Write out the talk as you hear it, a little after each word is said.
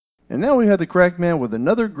And now we have the Crackman with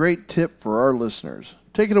another great tip for our listeners.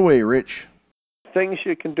 Take it away, Rich. Things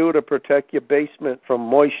you can do to protect your basement from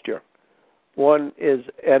moisture. One is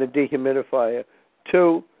add a dehumidifier.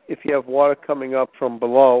 Two, if you have water coming up from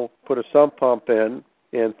below, put a sump pump in.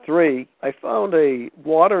 And three, I found a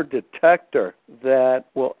water detector that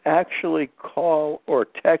will actually call or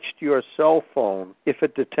text your cell phone if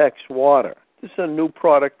it detects water. This is a new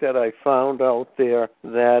product that I found out there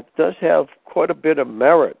that does have quite a bit of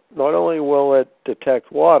merit. Not only will it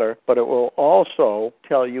detect water, but it will also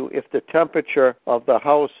tell you if the temperature of the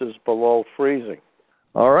house is below freezing.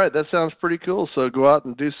 All right, that sounds pretty cool. So go out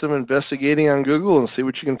and do some investigating on Google and see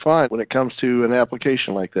what you can find when it comes to an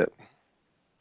application like that.